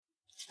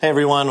Hey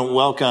everyone,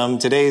 welcome.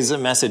 Today's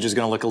message is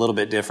going to look a little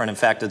bit different. In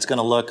fact, it's going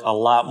to look a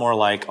lot more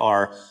like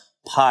our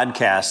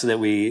podcast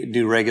that we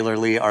do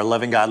regularly, our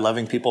Loving God,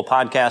 Loving People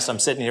podcast. I'm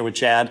sitting here with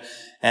Chad,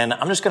 and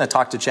I'm just going to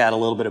talk to Chad a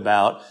little bit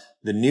about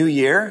the new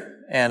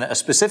year and a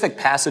specific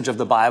passage of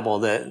the Bible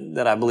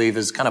that I believe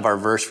is kind of our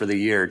verse for the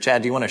year.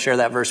 Chad, do you want to share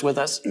that verse with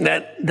us?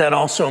 That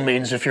also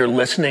means if you're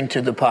listening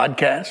to the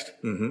podcast,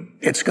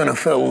 it's going to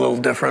feel a little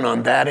different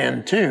on that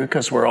end too,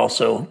 because we're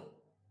also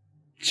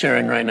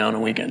sharing right now on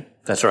a weekend.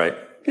 That's right.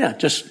 Yeah,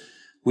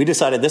 we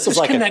decided this is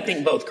like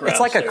connecting both crowds. It's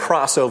like a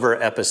crossover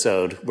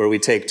episode where we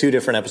take two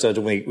different episodes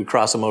and we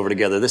cross them over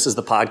together. This is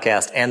the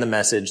podcast and the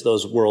message.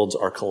 Those worlds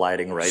are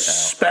colliding right now.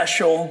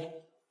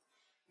 Special,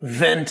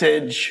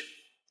 vintage,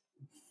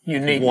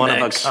 unique one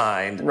mix of a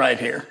kind. Right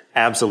here.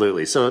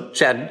 Absolutely. So,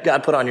 Chad,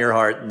 God put on your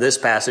heart this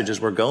passage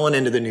as we're going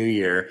into the new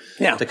year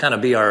to kind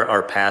of be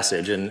our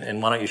passage. And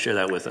why don't you share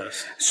that with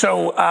us?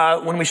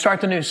 So when we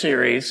start the new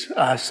series,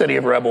 City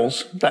of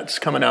Rebels, that's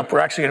coming up, we're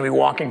actually going to be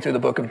walking through the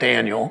book of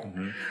Daniel.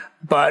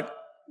 But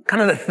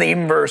kind of the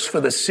theme verse for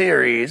the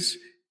series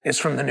is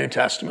from the New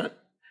Testament.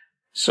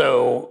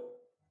 So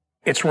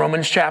it's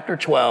Romans chapter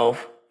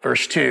 12,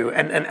 verse 2.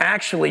 And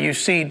actually you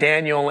see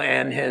Daniel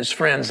and his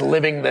friends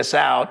living this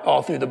out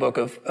all through the book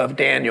of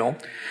Daniel.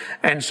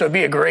 And so it'd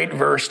be a great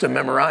verse to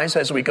memorize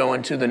as we go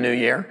into the new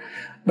year.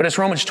 But it's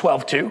Romans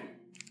 12, 2.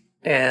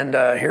 And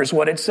here's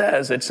what it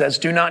says. It says,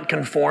 "Do not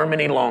conform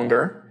any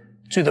longer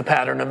to the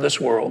pattern of this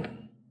world,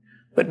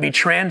 but be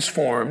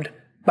transformed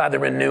by the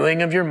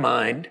renewing of your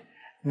mind.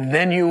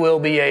 Then you will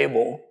be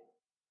able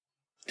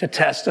to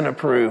test and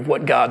approve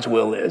what God's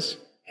will is,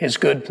 his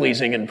good,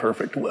 pleasing, and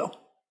perfect will."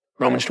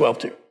 Romans 12,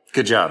 2.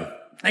 Good job.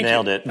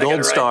 Nailed it.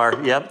 Gold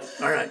star. Yep.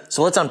 All right.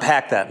 So let's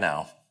unpack that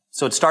now.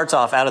 So it starts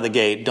off out of the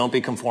gate, don't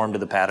be conformed to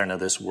the pattern of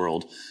this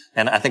world.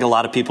 And I think a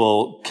lot of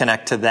people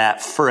connect to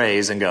that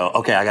phrase and go,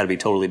 okay, I got to be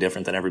totally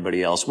different than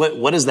everybody else.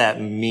 What does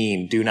that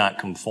mean? Do not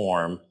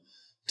conform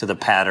to the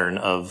pattern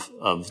of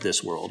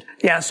this world.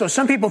 Yeah, so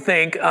some people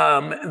think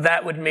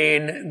that would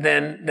mean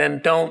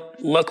then don't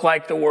look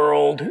like the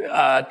world,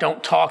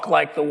 don't talk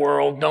like the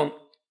world, don't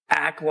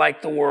act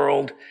like the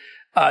world,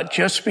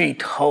 just be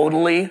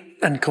totally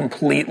and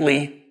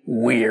completely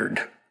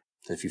weird.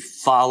 If you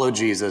follow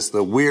Jesus,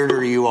 the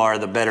weirder you are,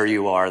 the better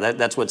you are.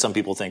 That's what some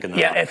people think in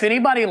their life. If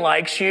anybody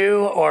likes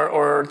you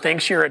or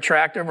thinks you're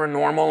attractive or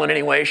normal in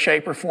any way,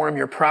 shape, or form,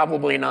 you're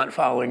probably not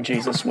following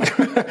Jesus,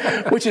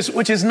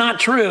 which is not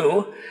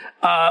true.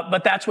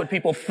 But that's what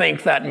people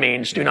think that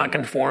means. Do not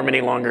conform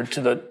any longer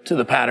to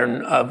the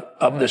pattern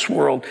of this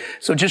world.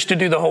 So just to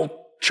do the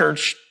whole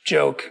church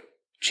joke,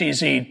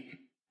 cheesy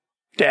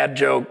dad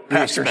joke,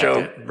 pastor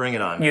joke. Bring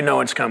it on. You know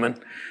it's coming.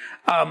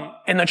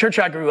 In the church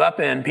I grew up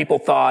in, people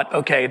thought,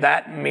 okay,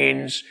 that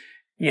means,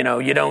 you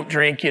don't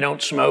drink, you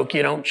don't smoke,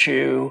 you don't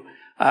chew,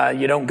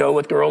 you don't go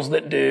with girls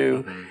that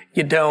do,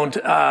 you don't,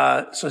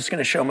 so it's going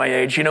to show my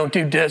age, you don't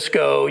do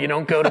disco, you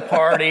don't go to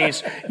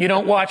parties, you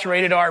don't watch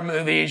rated R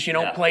movies, you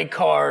don't play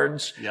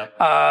cards.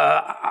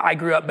 I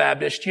grew up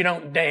Baptist, you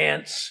don't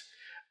dance.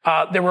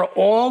 There were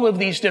all of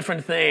these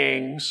different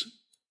things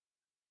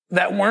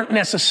that weren't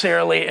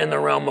necessarily in the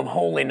realm of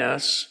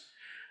holiness.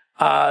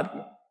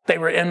 They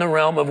were in the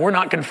realm of we're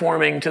not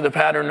conforming to the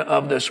pattern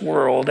of this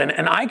world.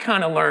 And I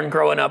kind of learned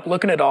growing up,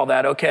 looking at all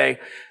that, okay,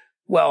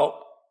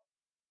 well,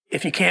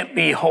 if you can't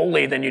be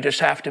holy, then you just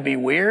have to be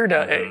weird,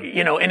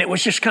 and it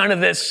was just kind of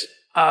this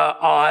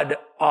odd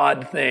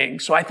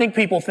thing. So I think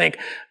people think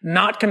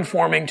not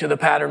conforming to the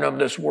pattern of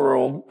this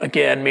world,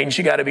 again, means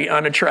you got to be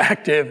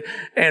unattractive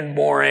and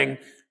boring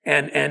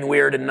and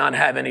weird and not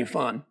have any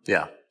fun.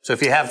 Yeah. So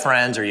if you have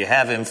friends or you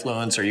have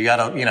influence or you got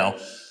a,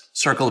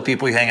 circle of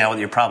people you hang out with,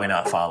 you're probably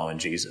not following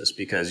Jesus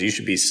because you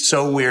should be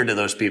so weird to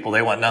those people.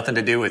 They want nothing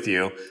to do with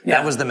you. Yeah.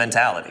 That was the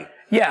mentality.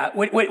 Yeah.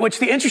 Which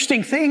the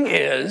interesting thing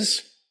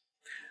is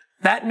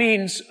that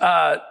means,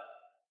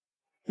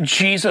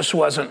 Jesus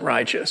wasn't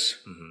righteous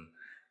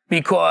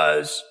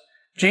because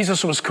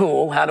Jesus was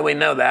cool. How do we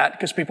know that?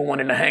 Because people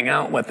wanted to hang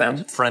out with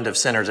them. Friend of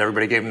sinners.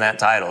 Everybody gave him that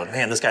title.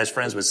 Man, this guy's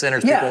friends with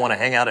sinners. Yeah. People want to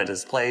hang out at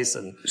his place.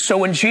 And so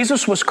when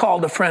Jesus was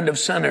called a friend of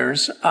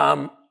sinners,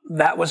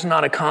 that was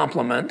not a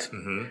compliment.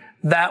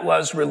 That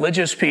was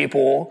religious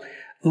people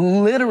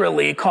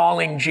literally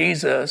calling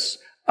Jesus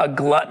a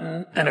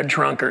glutton and a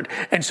drunkard.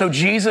 And so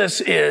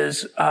Jesus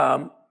is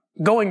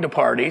going to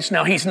parties.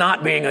 Now, he's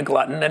not being a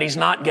glutton and he's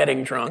not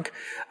getting drunk,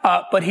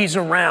 but he's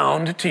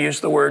around, to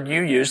use the word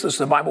you use, this is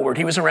the Bible word,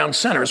 he was around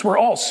sinners. We're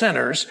all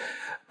sinners,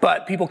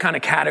 but people kind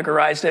of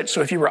categorized it.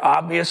 So if you were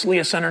obviously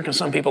a sinner, because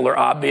some people are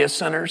obvious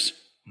sinners,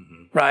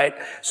 right?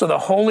 So the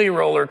holy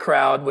roller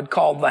crowd would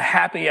call the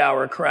happy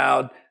hour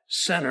crowd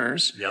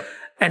sinners. Yep.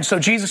 And so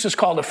Jesus is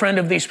called a friend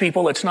of these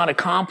people. It's not a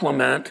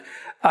compliment.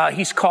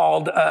 He's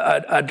called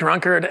a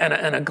drunkard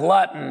and a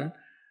glutton.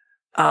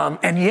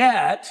 And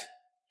yet,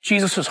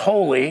 Jesus is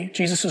holy.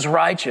 Jesus is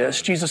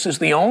righteous. Jesus is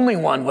the only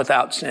one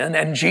without sin.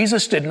 And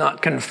Jesus did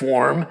not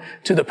conform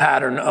to the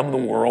pattern of the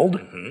world.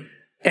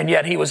 And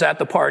yet he was at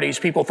the parties.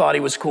 People thought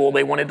he was cool.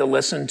 They wanted to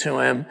listen to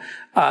him.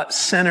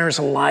 Sinners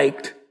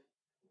liked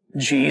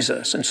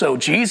Jesus. And so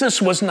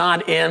Jesus was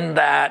not in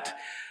that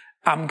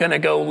I'm going to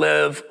go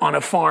live on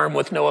a farm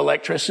with no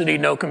electricity,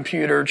 no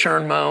computer,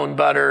 churn my own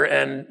butter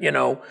and,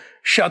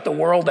 shut the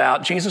world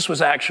out. Jesus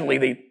was actually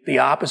the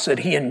opposite.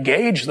 He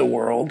engaged the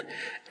world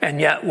and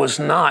yet was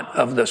not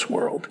of this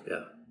world.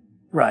 Yeah.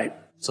 Right.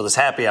 So this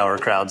happy hour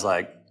crowd's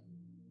like,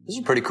 this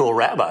is a pretty cool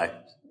rabbi.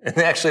 And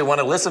they actually want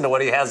to listen to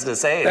what he has to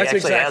say. That's he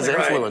actually exactly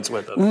has influence right.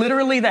 with them.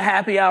 Literally the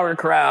happy hour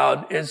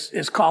crowd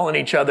is calling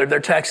each other. They're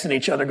texting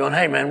each other going,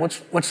 hey man, what's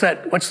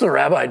the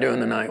rabbi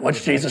doing tonight?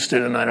 What's Jesus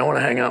doing tonight? I want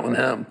to hang out with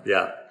him.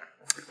 Yeah.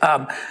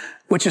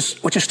 Which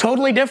is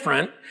totally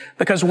different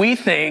because we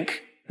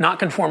think not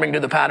conforming to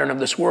the pattern of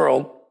this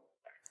world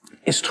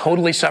is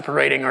totally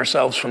separating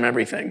ourselves from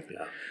everything.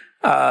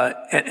 Yeah.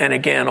 And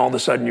again, all of a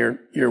sudden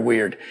you're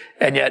weird.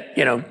 And yet,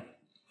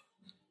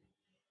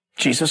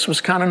 Jesus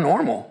was kind of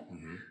normal,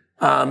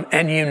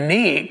 and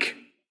unique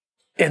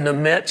in the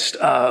midst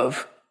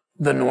of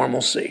the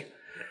normalcy.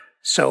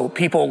 So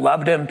people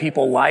loved him.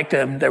 People liked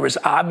him. There was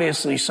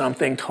obviously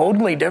something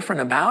totally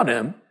different about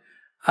him,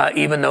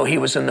 even though he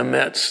was in the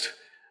midst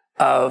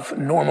of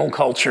normal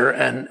culture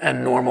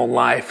and normal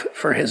life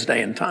for his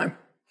day and time.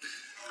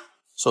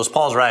 So as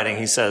Paul's writing,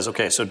 he says,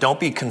 okay, so don't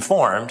be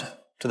conformed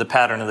to the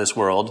pattern of this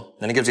world.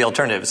 Then he gives the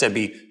alternative. It said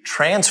be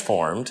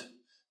transformed.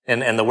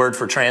 And the word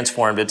for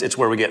transformed, it's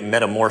where we get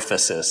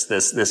metamorphosis,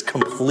 this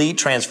complete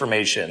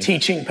transformation.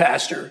 Teaching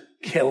pastor,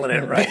 killing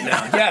it right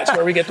now. Yeah, it's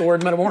where we get the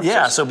word metamorphosis.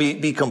 Yeah, so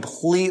be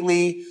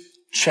completely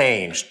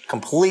changed,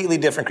 completely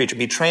different creature.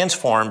 Be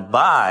transformed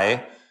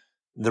by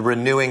the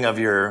renewing of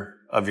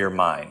your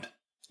mind.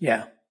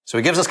 Yeah. So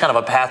he gives us kind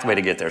of a pathway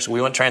to get there. So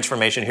we want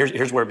transformation.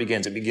 Here's where it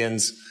begins. It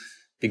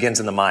begins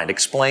in the mind.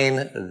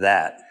 Explain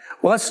that.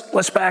 Well,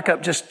 let's back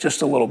up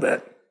just a little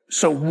bit.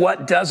 So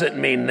what does it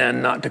mean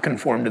then not to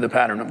conform to the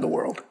pattern of the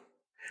world?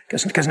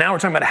 Because now we're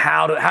talking about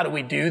how do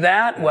we do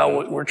that?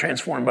 Well, we're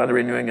transformed by the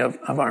renewing of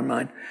our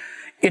mind.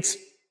 It's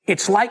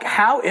like,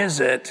 how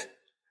is it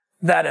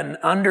that an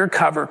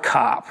undercover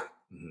cop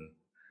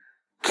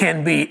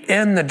can be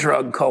in the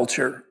drug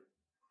culture,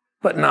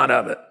 but not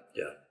of it?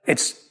 Yeah.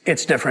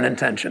 It's different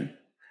intention.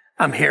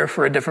 I'm here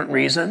for a different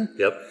reason.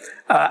 Yep.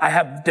 I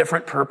have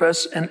different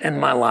purpose in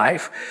my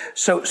life.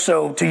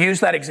 So to use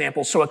that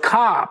example, so a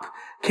cop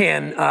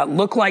can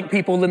look like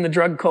people in the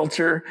drug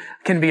culture,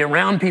 can be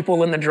around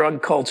people in the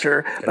drug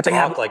culture, but they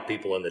talk like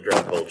people in the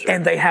drug culture.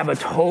 And they have a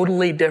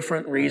totally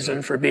different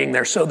reason for being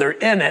there. So they're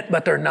in it,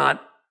 but they're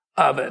not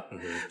of it.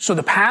 So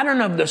the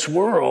pattern of this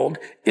world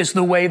is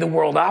the way the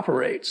world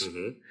operates.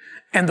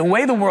 And the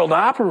way the world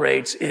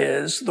operates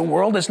is the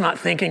world is not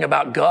thinking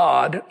about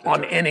God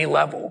on any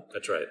level.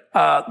 That's right.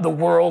 The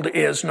world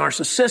is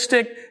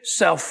narcissistic,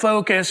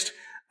 self-focused.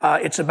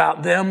 It's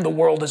about them. The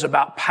world is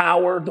about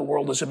power. The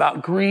world is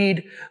about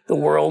greed. The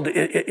world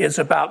is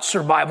about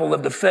survival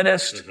of the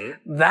fittest.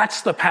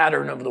 That's the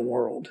pattern of the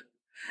world.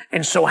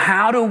 And so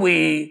how do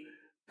we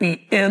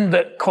be in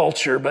the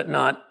culture but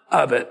not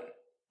of it?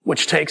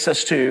 Which takes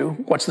us to,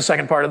 what's the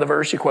second part of the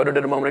verse? You quoted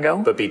it a moment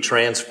ago. But be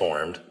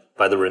transformed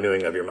by the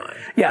renewing of your mind.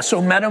 Yeah,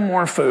 so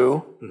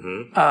metamorpho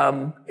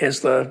is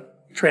the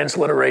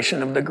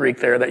transliteration of the Greek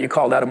there that you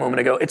called out a moment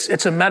ago.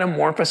 It's a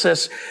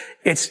metamorphosis.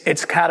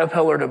 It's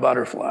caterpillar to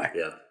butterfly.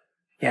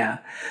 Yeah.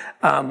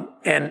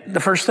 And the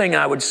first thing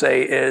I would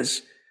say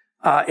is,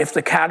 if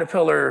the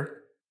caterpillar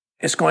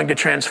is going to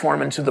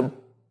transform into the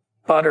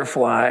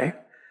butterfly,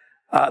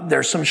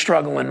 there's some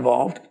struggle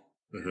involved.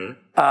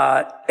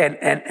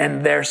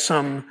 And there's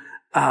some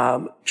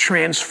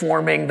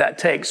transforming that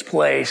takes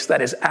place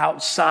that is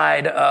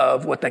outside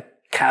of what the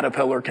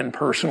caterpillar can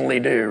personally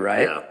do,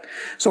 right? Yeah.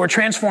 So we're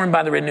transformed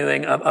by the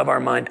renewing of our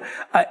mind.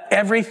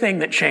 Everything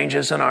that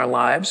changes in our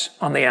lives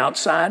on the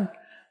outside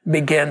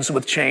begins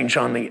with change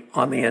on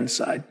the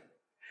inside.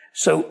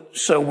 So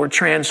we're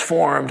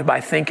transformed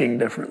by thinking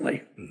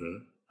differently.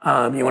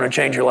 You want to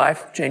change your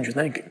life? Change your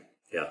thinking.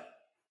 Yeah.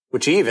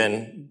 Which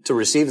even to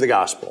receive the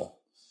gospel,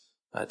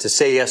 to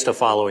say yes to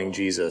following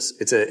Jesus,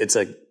 it's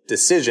a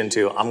decision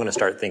I'm going to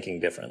start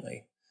thinking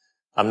differently.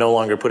 I'm no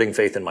longer putting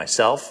faith in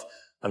myself.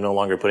 I'm no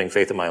longer putting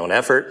faith in my own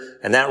effort.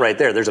 And that right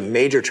there's a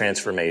major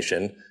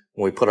transformation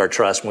when we put our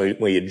trust, when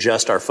we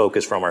adjust our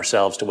focus from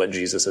ourselves to what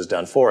Jesus has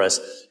done for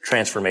us,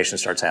 transformation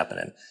starts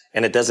happening.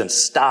 And it doesn't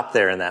stop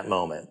there in that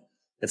moment.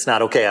 It's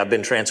not, okay, I've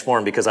been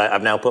transformed because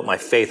I've now put my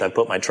faith, I've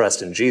put my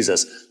trust in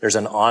Jesus. There's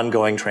an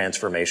ongoing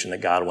transformation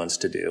that God wants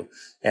to do.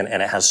 And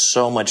it has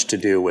so much to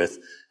do with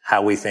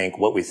how we think,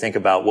 what we think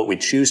about, what we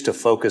choose to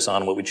focus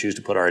on, what we choose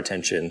to put our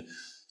attention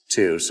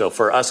to. So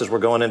for us, as we're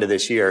going into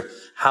this year,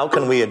 how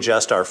can we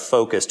adjust our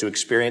focus to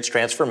experience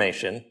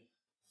transformation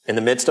in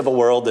the midst of a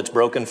world that's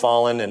broken,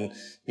 fallen, and,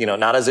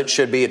 not as it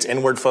should be? It's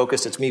inward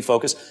focused. It's me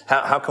focused.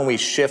 How can we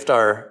shift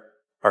our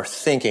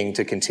thinking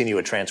to continue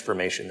a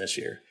transformation this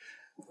year?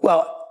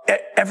 Well,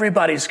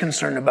 everybody's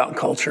concerned about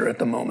culture at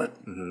the moment.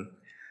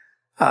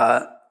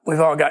 We've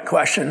all got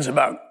questions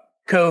about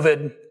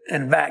COVID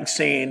and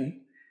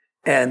vaccine,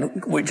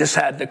 and we just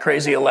had the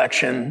crazy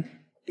election.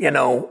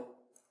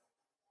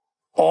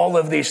 all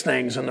of these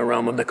things in the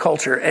realm of the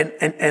culture.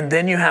 And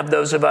then you have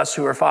those of us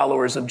who are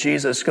followers of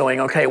Jesus going,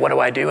 okay, what do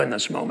I do in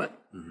this moment?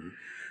 Mm-hmm.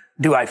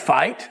 Do I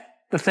fight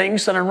the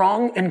things that are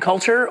wrong in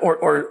culture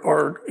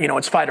or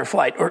it's fight or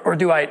flight, or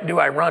do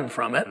I run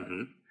from it?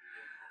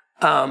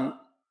 Mm-hmm.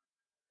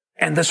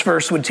 And this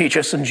verse would teach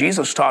us, and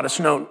Jesus taught us,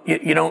 no,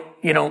 you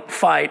don't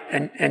fight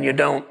and you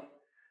don't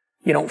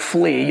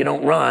flee, you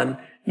don't run,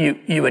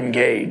 you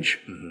engage.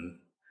 Mm-hmm.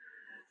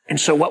 And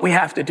so what we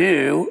have to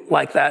do,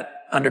 like that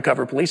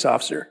undercover police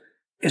officer,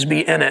 is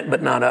be in it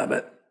but not of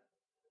it.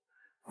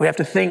 We have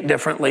to think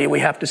differently. We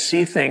have to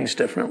see things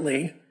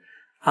differently.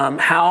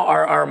 How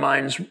are our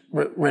minds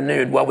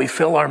renewed? Well, we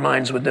fill our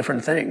minds with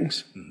different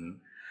things.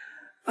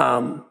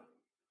 Mm-hmm.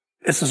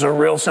 This is a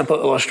real simple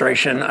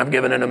illustration. I've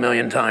given it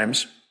 1,000,000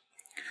 times.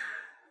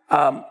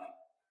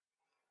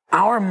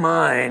 Our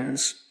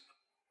minds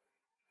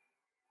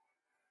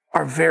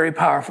are very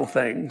powerful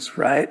things,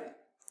 right?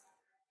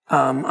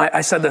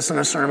 I said this in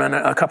a sermon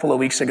a couple of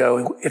weeks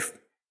ago.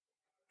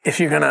 If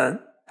you're going to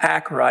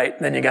act right,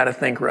 then you got to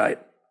think right.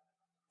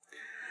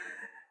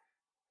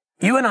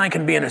 You and I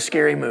can be in a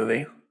scary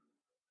movie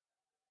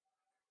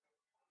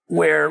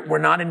where we're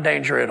not in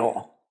danger at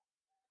all.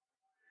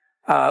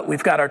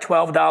 We've got our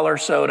 $12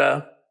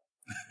 soda,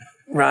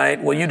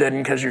 right? Well, you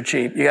didn't because you're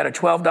cheap. You got a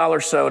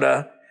 $12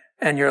 soda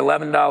and your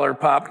 $11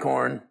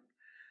 popcorn,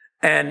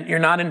 and you're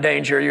not in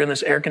danger. You're in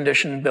this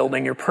air-conditioned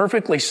building. You're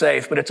perfectly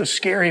safe, but it's a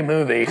scary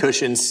movie.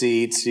 Cushion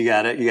seats. You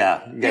got it.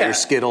 Yeah. You got your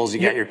Skittles.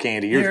 You got your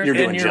candy. You're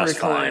doing just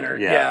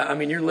fine. Yeah. I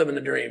mean, you're living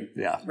the dream.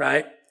 Yeah.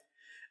 Right?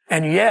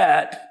 And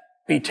yet,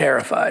 be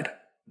terrified.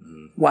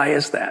 Mm-hmm. Why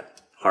is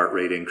that? Heart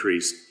rate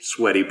increase,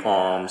 sweaty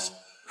palms.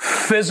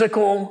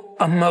 Physical,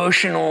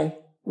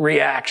 emotional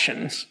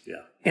reactions. Yeah.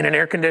 In an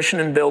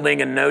air-conditioned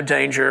building and no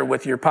danger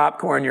with your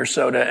popcorn, your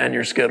soda, and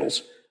your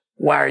Skittles.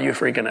 Why are you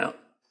freaking out?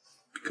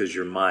 Because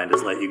your mind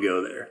has let you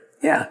go there.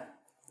 Yeah.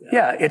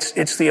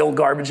 It's the old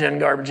garbage in,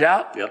 garbage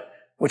out. Yep.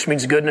 Which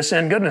means goodness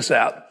in, goodness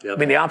out. Yep. I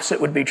mean, the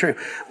opposite would be true.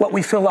 What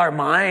we fill our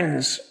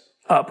minds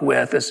up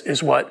with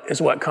is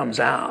what comes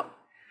out.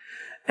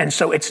 And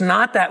so it's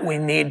not that we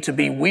need to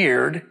be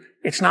weird.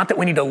 It's not that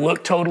we need to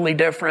look totally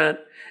different.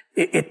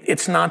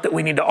 It's not that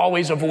we need to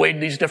always avoid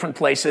these different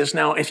places.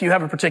 Now, if you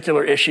have a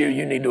particular issue,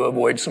 you need to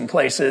avoid some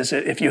places.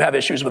 If you have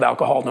issues with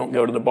alcohol, don't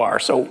go to the bar.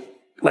 So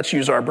let's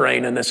use our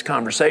brain in this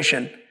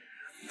conversation.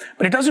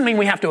 But it doesn't mean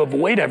we have to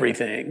avoid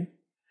everything.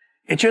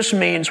 It just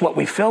means what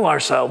we fill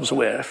ourselves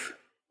with,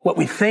 what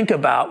we think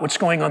about, what's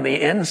going on the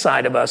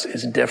inside of us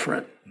is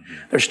different.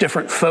 Mm-hmm. There's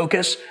different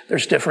focus.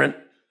 There's different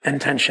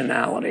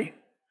intentionality.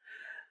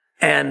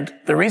 And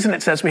the reason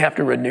it says we have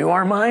to renew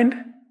our mind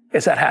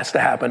is that has to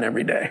happen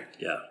every day.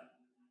 Yeah.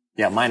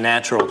 Yeah, my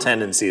natural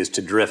tendency is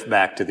to drift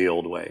back to the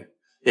old way.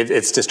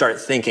 It's to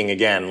start thinking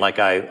again like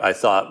I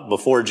thought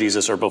before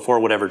Jesus or before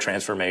whatever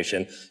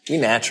transformation. We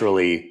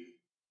naturally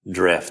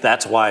drift.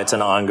 That's why it's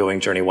an ongoing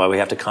journey, why we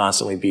have to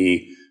constantly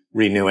be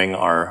renewing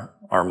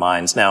our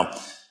minds. Now,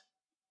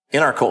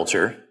 in our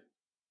culture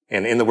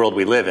and in the world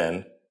we live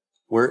in,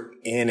 we're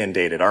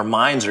inundated. Our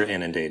minds are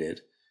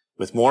inundated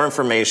with more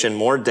information,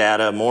 more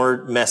data,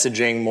 more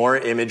messaging, more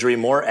imagery,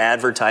 more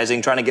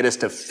advertising, trying to get us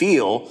to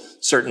feel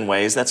certain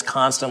ways. That's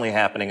constantly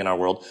happening in our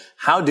world.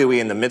 How do we,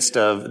 in the midst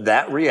of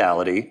that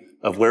reality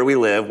of where we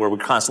live, where we're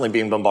constantly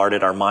being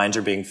bombarded, our minds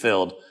are being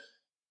filled,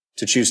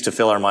 to choose to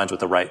fill our minds with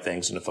the right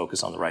things and to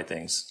focus on the right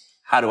things?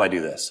 How do I do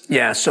this?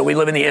 Yeah, so we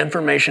live in the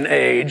information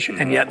age,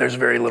 and yet there's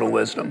very little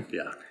wisdom.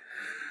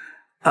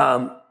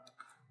 Yeah.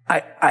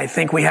 I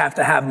think we have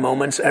to have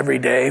moments every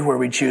day where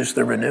we choose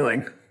the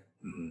renewing.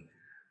 Mm-hmm.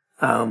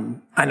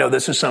 I know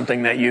this is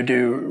something that you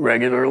do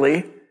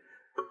regularly.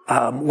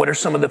 What are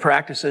some of the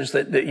practices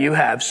that you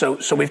have? So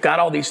we've got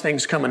all these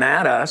things coming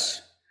at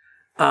us.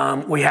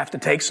 We have to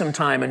take some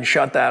time and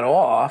shut that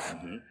off.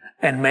 Mm-hmm.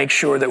 And make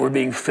sure that we're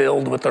being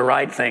filled with the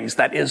right things.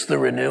 That is the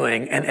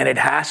renewing, and it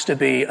has to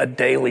be a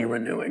daily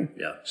renewing.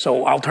 Yeah.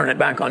 So I'll turn it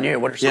back on you.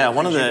 What are some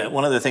one of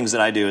the things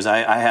that I do is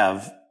I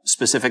have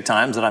specific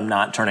times that I'm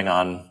not turning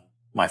on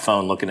my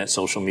phone, looking at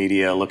social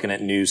media, looking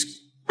at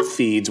news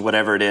feeds,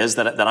 whatever it is,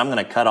 that I'm going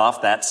to cut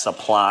off that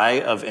supply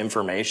of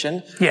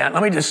information. Yeah.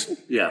 Let me just.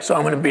 Yeah. So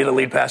I'm going to be the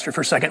lead pastor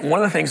for a second.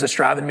 One of the things that's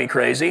driving me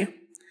crazy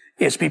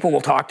is people will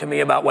talk to me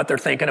about what they're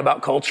thinking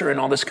about culture and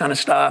all this kind of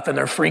stuff, and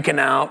they're freaking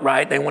out,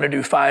 right? They want to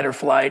do fight or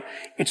flight.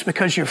 It's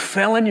because you're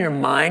filling your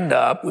mind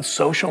up with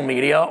social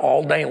media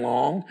all day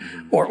long,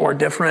 or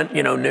different,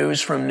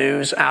 news from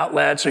news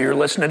outlets, or you're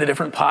listening to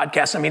different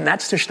podcasts. I mean,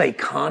 that's just a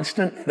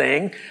constant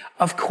thing.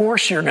 Of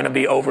course you're going to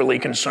be overly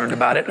concerned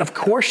about it. Of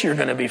course you're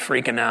going to be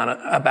freaking out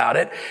about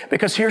it,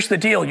 because here's the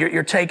deal.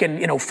 You're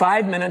taking,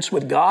 5 minutes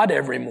with God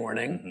every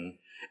morning. Mm-hmm.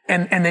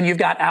 And then you've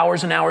got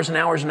hours and hours and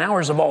hours and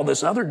hours of all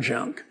this other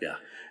junk. Yeah.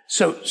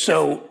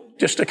 So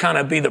just to kind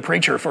of be the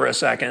preacher for a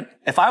second.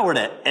 If I were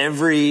to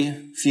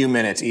every few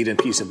minutes eat a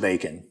piece of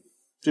bacon,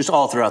 just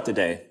all throughout the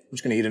day,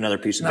 just going to eat another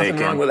piece of Nothing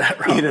bacon. wrong with that,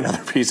 Rob. Eat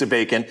another piece of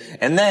bacon.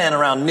 And then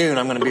around noon,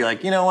 I'm going to be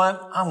like, you know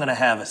what? I'm going to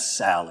have a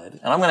salad.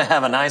 And I'm going to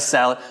have a nice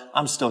salad.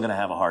 I'm still going to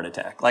have a heart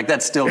attack. Like,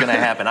 that's still going to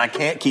happen. I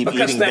can't keep eating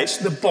bacon. Because that's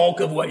the bulk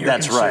of what you're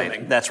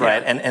consuming. That's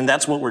right. And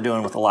that's what we're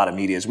doing with a lot of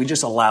media is we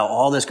just allow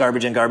all this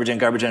garbage in.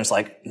 It's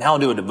like, now I'll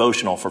do a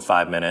devotional for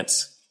 5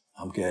 minutes.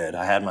 I'm good.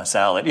 I had my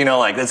salad.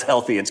 Like, that's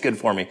healthy. It's good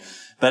for me.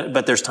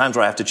 But there's times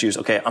where I have to choose,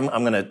 okay, I'm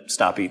going to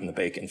stop eating the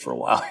bacon for a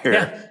while here.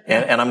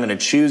 Yeah. And I'm going to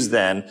choose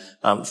then,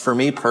 for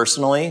me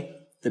personally,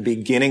 the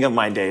beginning of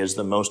my day is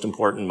the most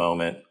important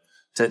moment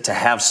to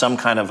have some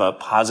kind of a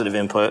positive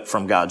input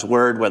from God's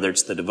word, whether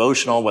it's the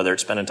devotional, whether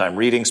it's spending time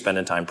reading,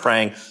 spending time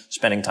praying,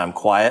 spending time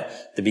quiet.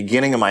 The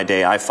beginning of my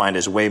day I find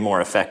is way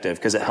more effective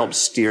because it helps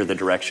steer the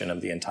direction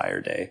of the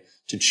entire day.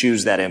 To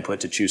choose that input,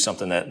 to choose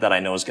something that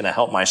I know is going to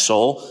help my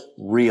soul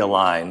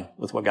realign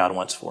with what God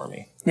wants for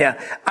me.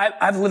 Yeah.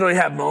 I've literally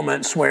had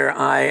moments where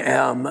I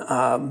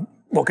am,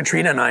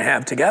 Katrina and I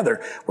have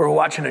together. We're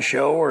watching a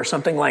show or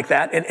something like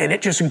that, and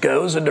it just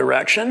goes a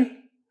direction,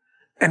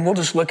 and we'll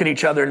just look at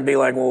each other and be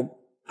like, well,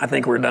 I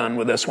think we're done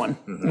with this one.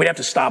 Mm-hmm. We'd have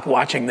to stop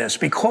watching this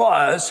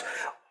because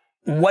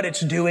what it's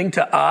doing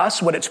to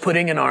us, what it's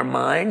putting in our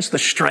minds, the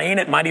strain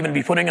it might even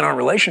be putting in our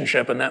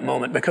relationship in that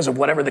moment because of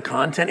whatever the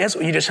content is,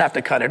 you just have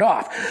to cut it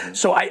off. Mm-hmm.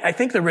 So I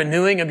think the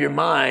renewing of your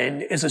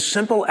mind is as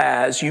simple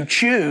as you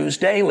choose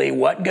daily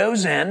what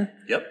goes in.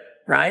 Yep.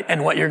 Right?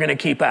 And what you're going to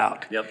keep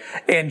out. Yep.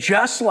 And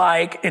just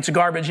like it's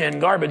garbage in,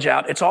 garbage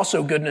out, it's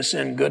also goodness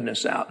in,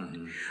 goodness out.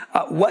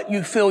 Mm-hmm. What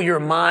you fill your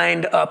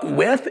mind up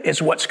with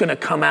is what's going to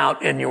come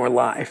out in your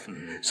life.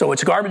 Mm-hmm. So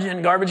it's garbage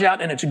in, garbage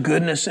out, and it's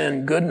goodness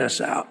in, goodness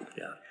out.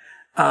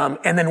 Yeah.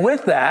 And then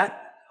with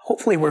that,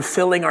 hopefully we're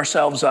filling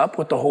ourselves up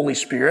with the Holy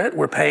Spirit.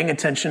 We're paying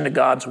attention to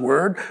God's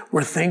word.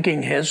 We're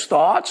thinking his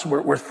thoughts.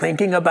 We're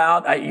thinking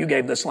about, you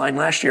gave this line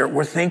last year,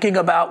 we're thinking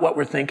about what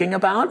we're thinking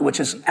about,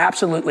 which is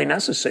absolutely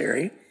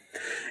necessary.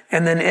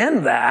 And then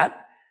in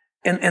that,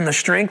 in the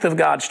strength of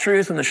God's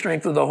truth and the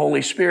strength of the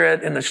Holy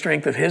Spirit and the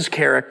strength of his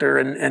character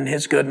and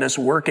his goodness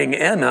working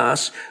in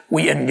us,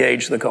 we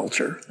engage the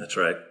culture. That's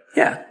right.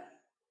 Yeah.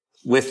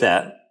 With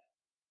that,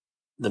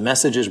 the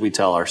messages we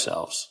tell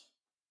ourselves,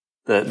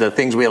 the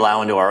things we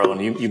allow into our own,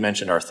 you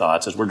mentioned our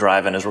thoughts as we're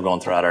driving, as we're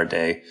going throughout our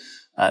day,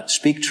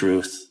 speak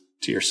truth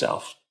to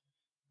yourself.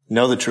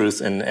 Know the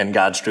truth and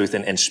God's truth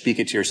and speak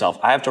it to yourself.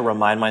 I have to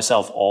remind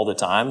myself all the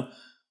time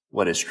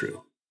what is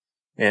true.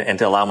 And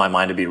to allow my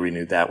mind to be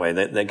renewed that way,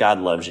 that God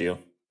loves you,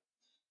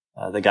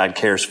 that God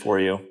cares for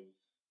you,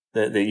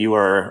 that you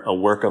are a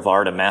work of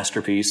art, a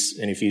masterpiece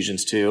in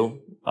Ephesians 2.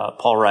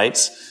 Paul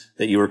writes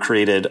that you were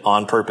created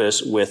on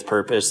purpose, with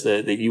purpose,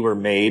 that you were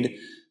made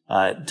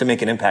to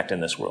make an impact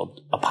in this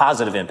world, a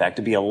positive impact,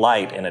 to be a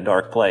light in a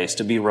dark place,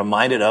 to be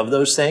reminded of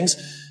those things,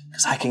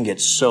 because I can get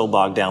so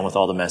bogged down with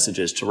all the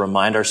messages. To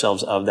remind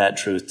ourselves of that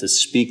truth, to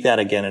speak that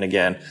again and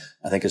again,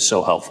 I think is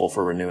so helpful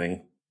for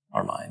renewing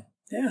our mind.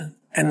 Yeah.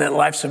 And that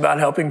life's about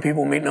helping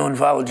people meet, know, and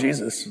follow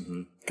Jesus.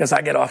 Because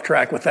I get off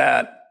track with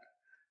that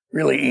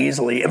really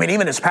easily. I mean,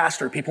 even as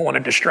pastor, people want to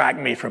distract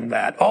me from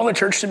that. All the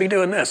church should be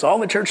doing this. All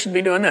the church should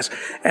be doing this.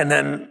 And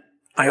then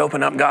I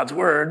open up God's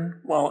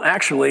word. Well,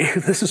 actually,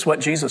 this is what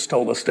Jesus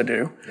told us to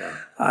do.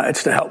 Yeah.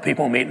 It's to help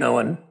people meet, know,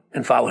 and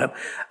follow him.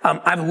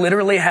 I've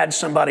literally had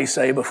somebody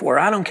say before,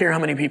 I don't care how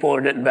many people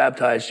are getting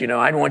baptized,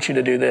 I want you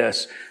to do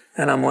this.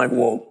 And I'm like,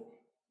 well,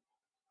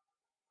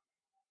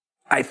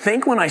 I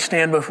think when I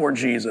stand before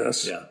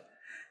Jesus,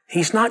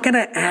 he's not going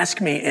to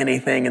ask me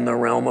anything in the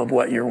realm of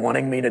what you're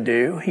wanting me to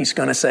do. He's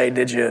going to say,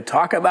 did you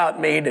talk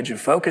about me? Did you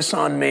focus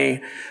on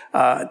me?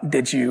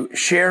 Did you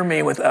share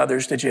me with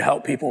others? Did you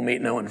help people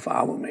meet, know, and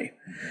follow me?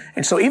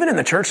 And so even in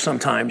the church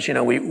sometimes,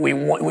 we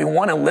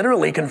want to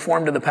literally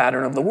conform to the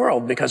pattern of the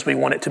world because we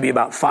want it to be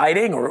about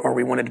fighting or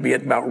we want it to be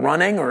about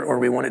running or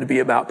we want it to be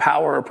about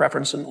power or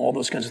preference and all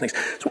those kinds of things.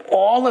 So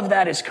all of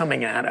that is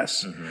coming at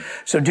us.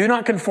 So do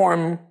not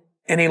conform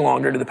any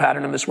longer to the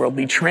pattern of this world.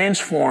 Be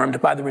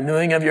transformed by the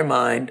renewing of your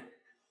mind,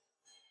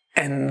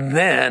 and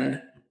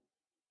then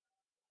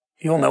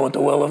you'll know what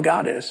the will of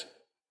God is.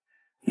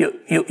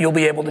 You'll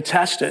be able to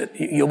test it.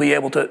 You'll be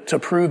able to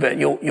prove it.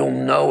 You'll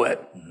know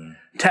it.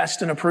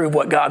 Test and approve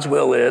what God's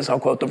will is. I'll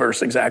quote the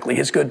verse exactly.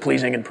 His good,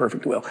 pleasing, and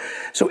perfect will.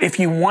 So if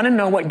you want to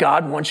know what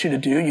God wants you to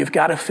do, you've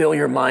got to fill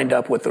your mind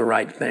up with the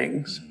right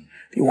things.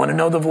 If you want to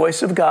know the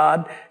voice of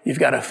God, you've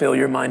got to fill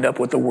your mind up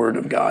with the word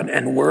of God.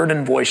 And word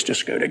and voice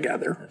just go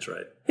together. That's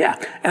right. Yeah.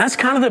 And that's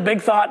kind of the big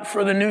thought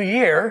for the new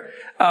year.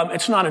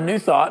 It's not a new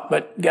thought,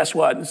 but guess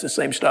what? It's the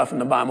same stuff in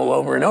the Bible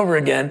over and over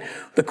again.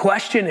 The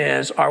question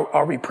is,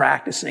 are we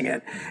practicing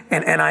it?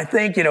 And I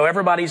think,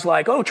 everybody's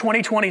like, oh,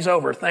 2020's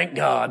over. Thank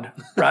God.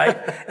 Right?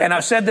 And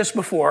I've said this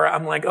before.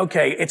 I'm like,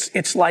 okay,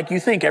 it's like you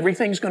think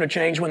everything's going to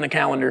change when the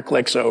calendar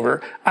clicks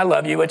over. I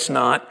love you. It's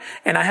not.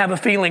 And I have a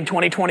feeling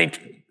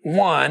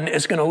 2021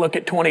 is going to look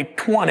at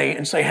 2020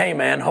 and say, hey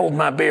man, hold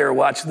my beer,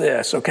 watch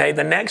this, okay?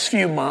 The next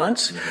few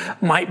months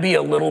might be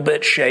a little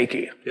bit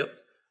shaky. Yep.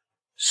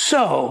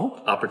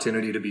 So,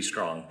 opportunity to be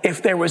strong.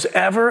 If there was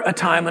ever a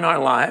time in our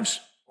lives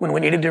when we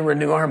needed to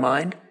renew our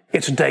mind,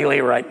 it's daily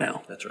right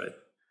now. That's right.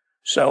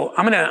 So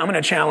I'm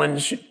gonna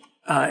challenge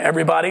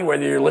everybody,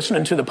 whether you're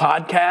listening to the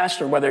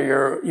podcast or whether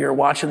you're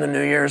watching the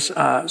New Year's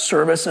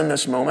service in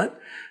this moment,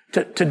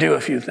 to do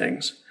a few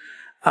things.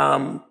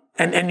 And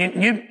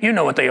you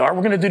know what they are.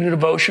 We're going to do the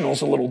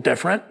devotionals a little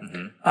different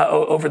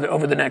over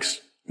the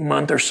next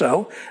month or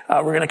so.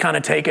 We're going to kind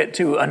of take it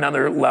to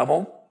another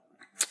level.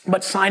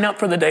 But sign up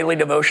for the daily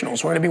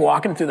devotionals. We're going to be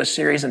walking through the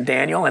series in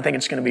Daniel. I think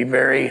it's going to be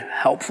very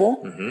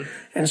helpful.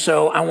 And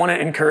so I want to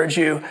encourage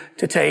you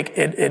to take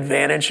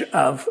advantage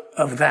of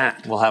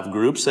that. We'll have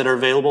groups that are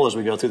available as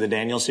we go through the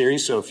Daniel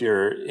series. So if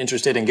you're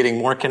interested in getting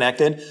more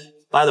connected,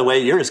 by the way,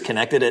 you're as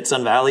connected at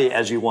Sun Valley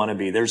as you want to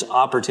be. There's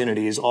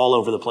opportunities all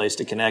over the place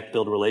to connect,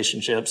 build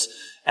relationships.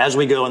 As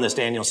we go in this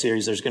Daniel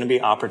series, there's going to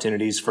be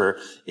opportunities for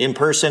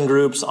in-person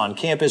groups,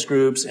 on-campus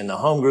groups, in the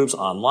home groups,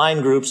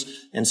 online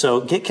groups. And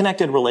so get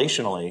connected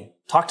relationally.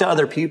 Talk to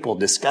other people,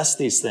 discuss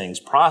these things,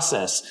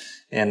 process,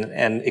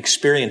 and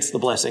experience the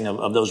blessing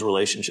of those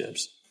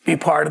relationships. Be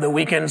part of the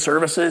weekend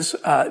services.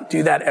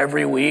 Do that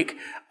every week.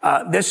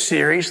 This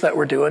series that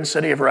we're doing,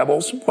 City of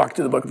Rebels, walk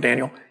through the book of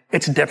Daniel,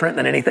 it's different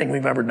than anything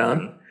we've ever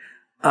done.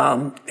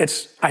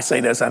 I say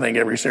this, I think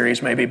every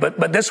series maybe,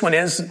 but this one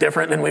is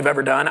different than we've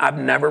ever done. I've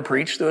never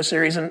preached through a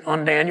series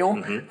on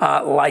Daniel,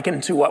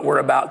 likened to what we're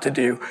about to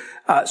do.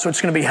 So it's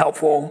going to be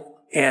helpful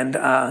and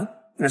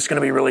it's going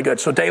to be really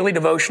good. So daily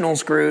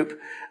devotionals group,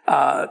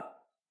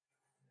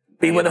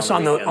 be with us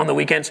on the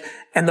weekends.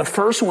 And the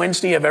first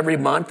Wednesday of every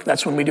month,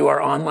 that's when we do our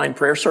online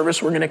prayer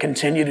service. We're going to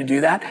continue to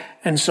do that.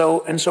 And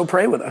so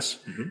pray with us.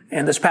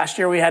 And this past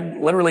year we had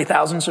literally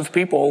thousands of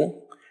people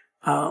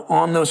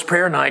on those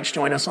prayer nights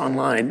join us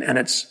online, and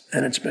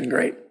it's been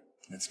great.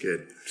 That's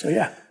good. So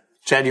yeah.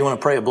 Chad, you want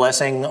to pray a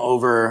blessing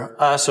over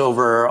us,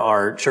 over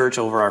our church,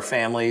 over our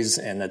families,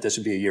 and that this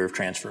would be a year of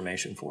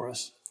transformation for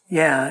us?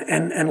 Yeah,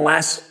 and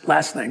last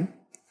thing.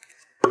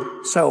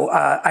 So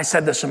I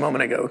said this a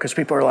moment ago because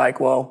people are like,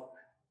 well,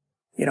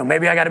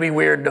 maybe I got to be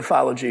weird to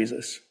follow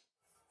Jesus.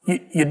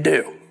 You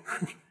do,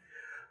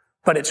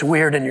 but it's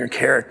weird in your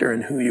character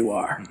and who you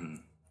are.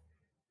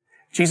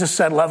 Jesus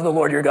said, love the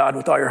Lord your God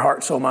with all your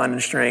heart, soul, mind,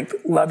 and strength.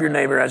 Love your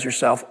neighbor as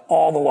yourself.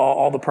 All the law,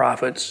 all the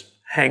prophets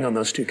hang on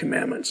those two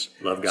commandments.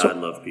 Love God,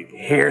 love people.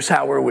 Here's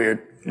how we're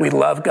weird. We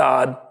love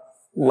God,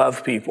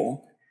 love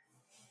people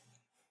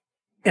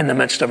in the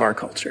midst of our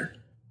culture.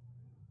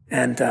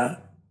 And I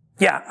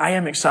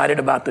am excited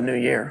about the new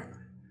year.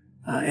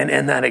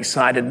 And that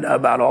excited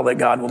about all that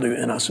God will do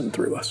in us and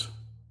through us.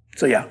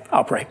 So yeah,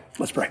 I'll pray.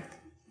 Let's pray.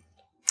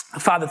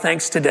 Father,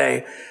 thanks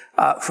today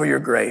for your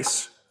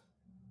grace.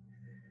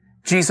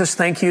 Jesus,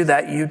 thank you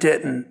that you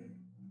didn't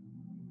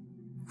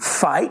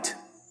fight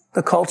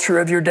the culture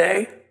of your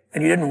day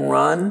and you didn't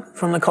run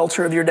from the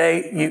culture of your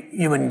day.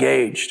 You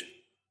engaged.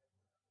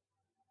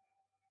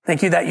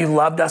 Thank you that you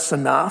loved us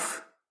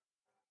enough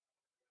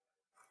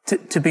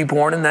to be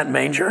born in that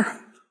manger,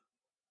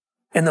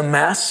 in the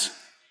mess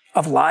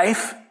of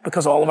life,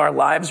 because all of our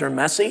lives are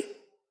messy,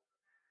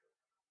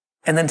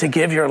 and then to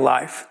give your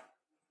life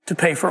to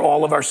pay for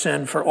all of our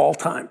sin for all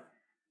time.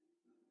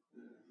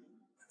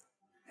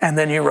 And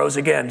then you rose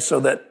again so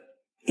that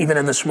even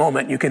in this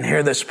moment, you can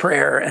hear this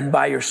prayer, and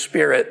by your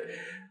Spirit,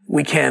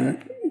 we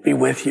can be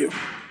with you.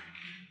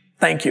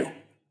 Thank you.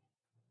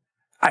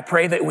 I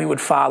pray that we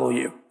would follow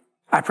you.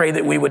 I pray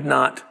that we would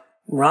not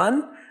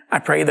run. I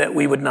pray that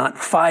we would not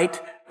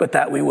fight, but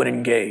that we would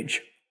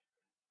engage.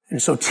 And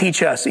so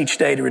teach us each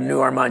day to renew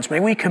our minds. May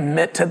we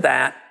commit to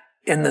that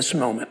in this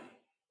moment.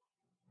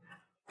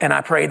 And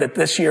I pray that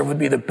this year would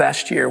be the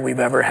best year we've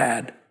ever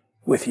had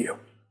with you.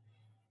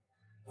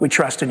 We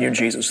trust in you,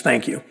 Jesus.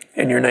 Thank you.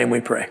 In your name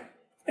we pray.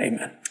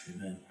 Amen.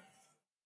 Amen.